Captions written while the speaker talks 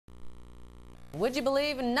Would you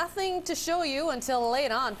believe? Nothing to show you until late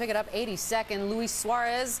on. Pick it up 82nd. Luis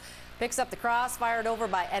Suarez picks up the cross, fired over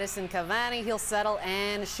by Edison Cavani. He'll settle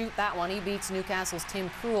and shoot that one. He beats Newcastle's Tim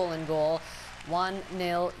Krul in goal.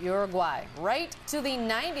 1-0 Uruguay. Right to the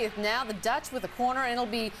 90th now. The Dutch with a corner, and it'll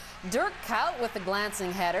be Dirk Kuyt with the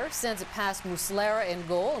glancing header. Sends it past Muslera in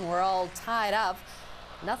goal, and we're all tied up.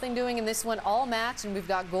 Nothing doing in this one all match, and we've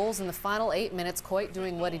got goals in the final 8 minutes. Kuyt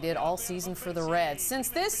doing what he did all season for the Reds. Since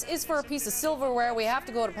this is for a piece of silverware, we have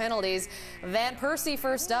to go to penalties. Van Persie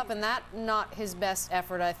first up, and that not his best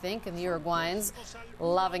effort, I think, and the Uruguayans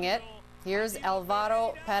loving it. Here's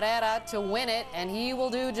Alvaro Pereira to win it, and he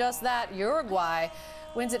will do just that. Uruguay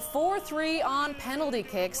wins it 4-3 on penalty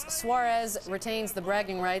kicks. Suarez retains the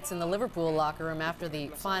bragging rights in the Liverpool locker room after the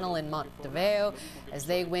final in Montevideo as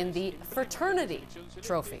they win the Fraternity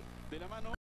trophy.